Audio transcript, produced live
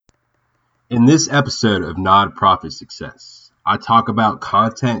In this episode of Nonprofit Success, I talk about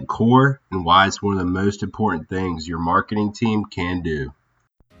content core and why it's one of the most important things your marketing team can do.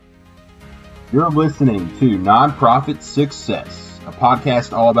 You're listening to Nonprofit Success, a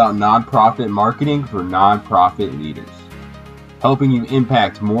podcast all about nonprofit marketing for nonprofit leaders, helping you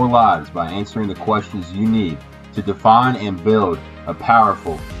impact more lives by answering the questions you need to define and build a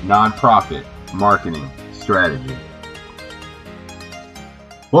powerful nonprofit marketing strategy.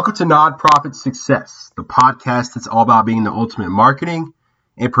 Welcome to Nonprofit Success, the podcast that's all about being the ultimate marketing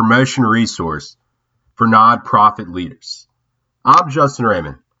and promotion resource for nonprofit leaders. I'm Justin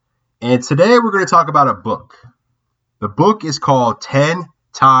Raymond, and today we're going to talk about a book. The book is called 10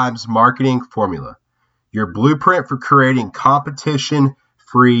 Times Marketing Formula, your blueprint for creating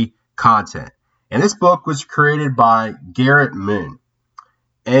competition-free content. And this book was created by Garrett Moon.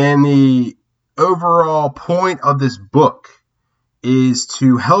 And the overall point of this book is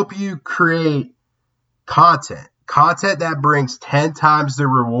to help you create content that brings 10 times the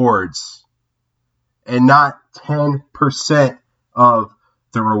rewards and not 10% of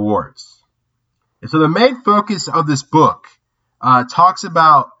the rewards. And so the main focus of this book talks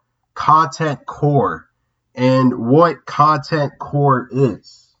about content core and what content core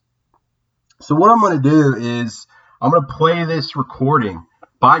is. So what I'm going to do is I'm going to play this recording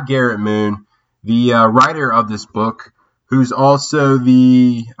by Garrett Moon, the writer of this book, who's also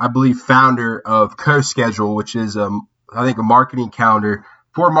the, I believe, founder of CoSchedule, which is, a marketing calendar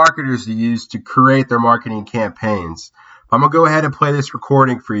for marketers to use to create their marketing campaigns. I'm going to go ahead and play this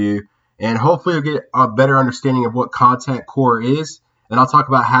recording for you, and hopefully you'll get a better understanding of what content core is, and I'll talk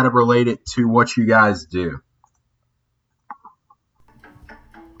about how to relate it to what you guys do.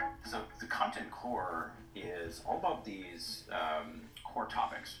 So the content core is all about these core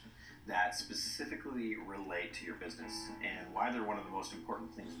topics that specifically relate to your business, and why they're one of the most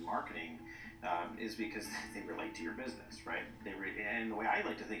important things in marketing is because they relate to your business, right? And the way I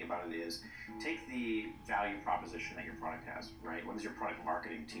like to think about it is take the value proposition that your product has, right? What is your product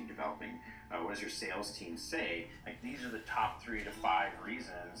marketing team developing? What does your sales team say? Like, these are the top 3 to 5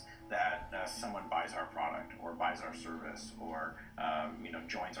 reasons that someone buys our product or buys our service or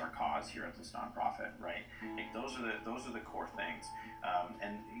joins our cause here at this nonprofit, right? Like, those are the core things.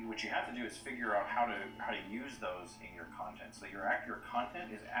 And what you have to do is figure out how to use those in your content, so that your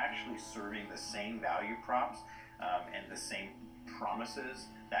content is actually serving the same value props and the same promises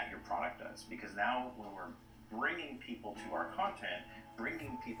that your product does. Because now when we're bringing people to our content,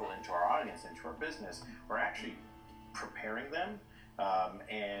 bringing people into our audience, into our business, we're actually preparing them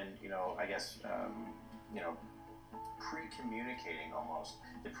pre-communicating almost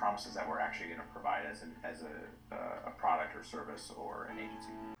the promises that we're actually going to provide as a product or service or an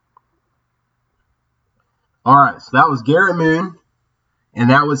agency. All right, so that was Garrett Moon, and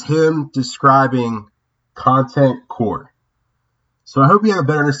that was him describing content core. So I hope you have a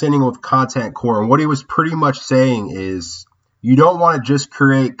better understanding of content core, and what he was pretty much saying is you don't want to just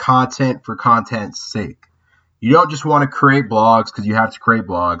create content for content's sake. You don't just want to create blogs because you have to create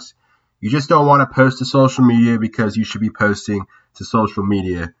blogs. You just don't want to post to social media because you should be posting to social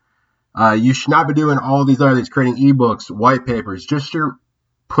media. You should not be doing all these other things, creating ebooks, white papers, just to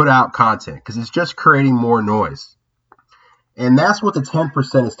put out content, because it's just creating more noise. And that's what the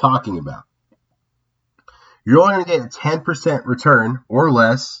 10% is talking about. You're only going to get a 10% return or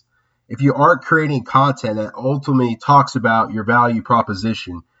less if you aren't creating content that ultimately talks about your value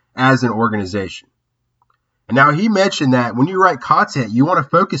proposition as an organization. And now he mentioned that when you write content, you want to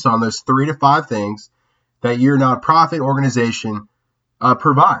focus on those 3 to 5 things that your nonprofit organization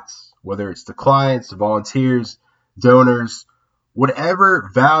provides, whether it's the clients, the volunteers, donors, whatever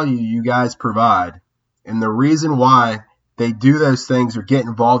value you guys provide, and the reason why they do those things or get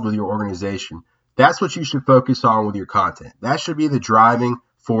involved with your organization. That's what you should focus on with your content. That should be the driving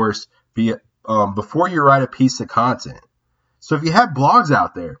force before you write a piece of content. So if you have blogs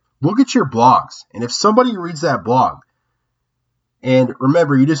out there, look at your blogs. And if somebody reads that blog, and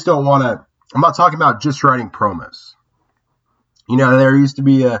remember, you just don't want to, I'm not talking about just writing promos. There used to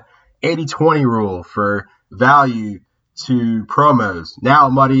be a 80-20 rule for value to promos. Now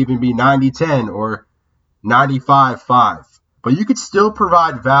it might even be 90-10 or 95-5. But you could still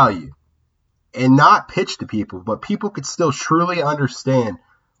provide value and not pitch to people, but people could still truly understand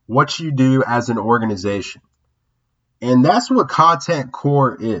what you do as an organization. And that's what content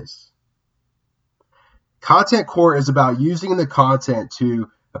core is. Content core is about using the content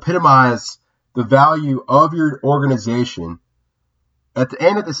to epitomize the value of your organization at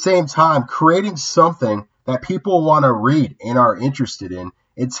the same time creating something that people want to read and are interested in,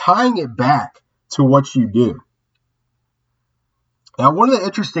 and tying it back to what you do. Now, one of the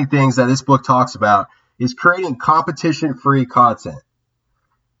interesting things that this book talks about is creating competition-free content.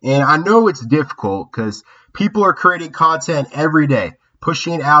 And I know it's difficult because people are creating content every day,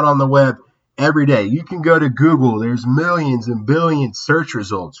 pushing it out on the web every day. You can go to Google, there's millions and billions search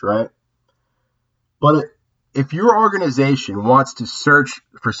results, right? But if your organization wants to search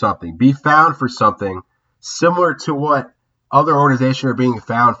for something, be found for something similar to what other organizations are being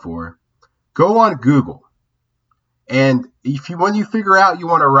found for, go on Google. And when you figure out you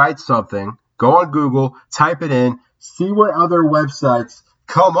want to write something, go on Google, type it in, see what other websites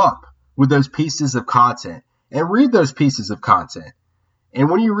come up with those pieces of content, and read those pieces of content. And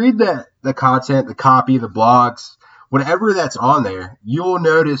when you read the content, the copy, the blogs, whatever that's on there, you'll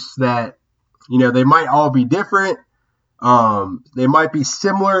notice that, they might all be different. They might be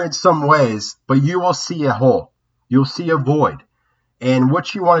similar in some ways, but you will see a hole. You'll see a void. And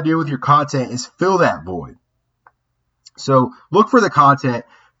what you want to do with your content is fill that void. So look for the content,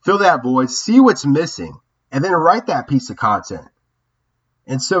 fill that void, see what's missing, and then write that piece of content.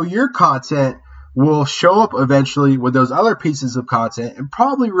 And so your content will show up eventually with those other pieces of content and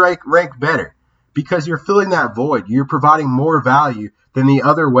probably rank better because you're filling that void. You're providing more value than the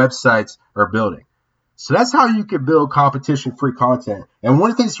other websites are building. So that's how you can build competition-free content. And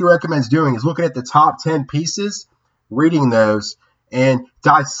one of the things he recommends doing is looking at the top 10 pieces, reading those, and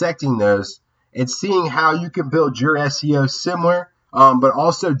dissecting those, and seeing how you can build your SEO similar, but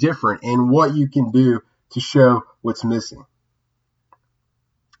also different in what you can do to show what's missing.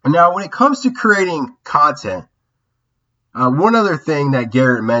 Now, when it comes to creating content, one other thing that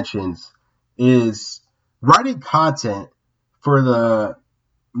Garrett mentions is writing content for the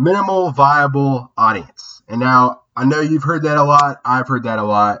minimal viable audience. And now, I know you've heard that a lot. I've heard that a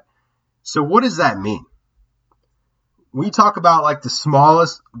lot. So what does that mean? We talk about like the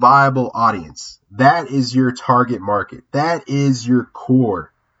smallest viable audience. That is your target market. That is your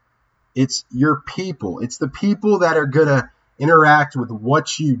core. It's your people. It's the people that are going to interact with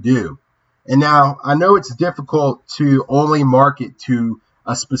what you do. And now I know it's difficult to only market to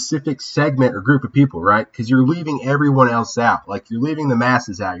a specific segment or group of people, right? Because you're leaving everyone else out. Like you're leaving the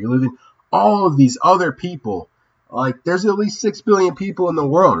masses out. You're leaving all of these other people. Like there's at least 6 billion people in the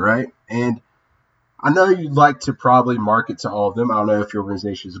world, right? And I know you'd like to probably market to all of them. I don't know if your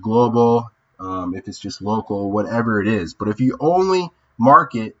organization is global, if it's just local, whatever it is. But if you only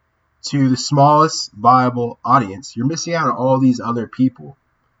market to the smallest viable audience, you're missing out on all these other people.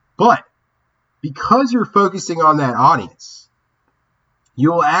 But because you're focusing on that audience,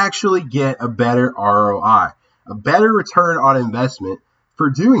 you'll actually get a better ROI, a better return on investment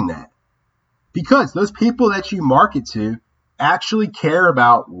for doing that. Because those people that you market to actually care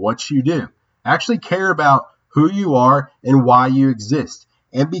about what you do, actually care about who you are and why you exist.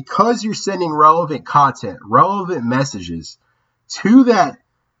 And because you're sending relevant content, relevant messages to that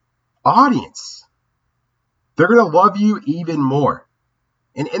audience, they're going to love you even more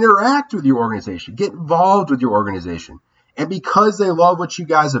and interact with your organization, get involved with your organization. And because they love what you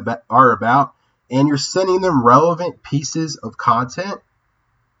guys are about and you're sending them relevant pieces of content,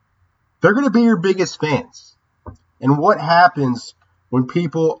 they're going to be your biggest fans. And what happens when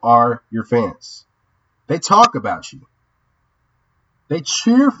people are your fans? They talk about you. They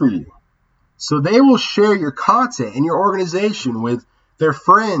cheer for you. So they will share your content and your organization with their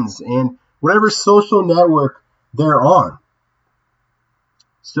friends and whatever social network they're on.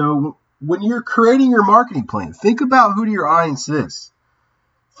 So when you're creating your marketing plan, think about who your audience is.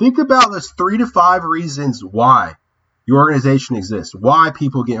 Think about those 3 to 5 reasons why your organization exists, why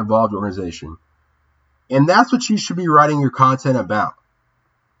people get involved in your organization. And that's what you should be writing your content about.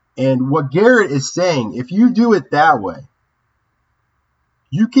 And what Garrett is saying, if you do it that way,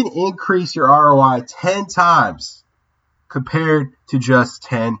 you can increase your ROI 10 times compared to just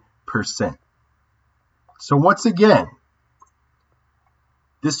 10%. So once again,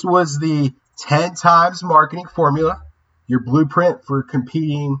 this was the 10 times marketing formula, your blueprint for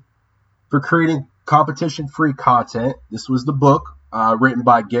creating competition-free content. This was the book written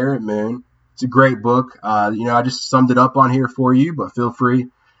by Garrett Moon. It's a great book. I just summed it up on here for you, but feel free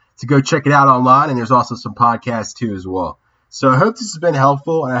to go check it out online. And there's also some podcasts too as well. So I hope this has been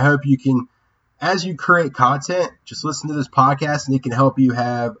helpful, and I hope you can, as you create content, just listen to this podcast and it can help you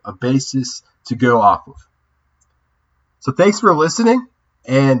have a basis to go off of. So thanks for listening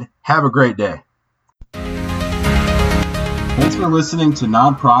and have a great day. Thanks for listening to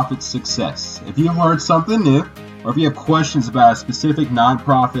Nonprofit Success. If you've learned something new, or if you have questions about a specific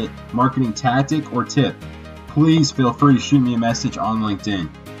nonprofit marketing tactic or tip, please feel free to shoot me a message on LinkedIn.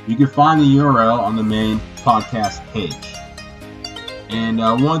 You can find the URL on the main podcast page. And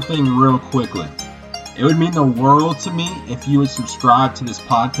one thing real quickly, It would mean the world to me if you would subscribe to this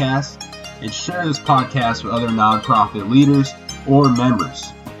podcast and share this podcast with other nonprofit leaders or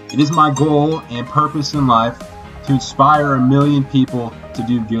members. It is my goal and purpose in life to inspire 1 million people to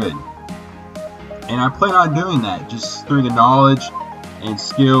do good. And I plan on doing that just through the knowledge and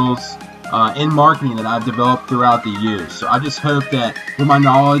skills in marketing that I've developed throughout the years. So I just hope that with my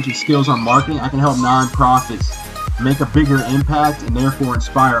knowledge and skills on marketing, I can help nonprofits make a bigger impact and therefore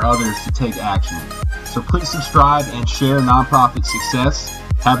inspire others to take action. So please subscribe and share nonprofit success.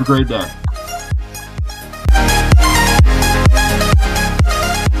 Have a great day.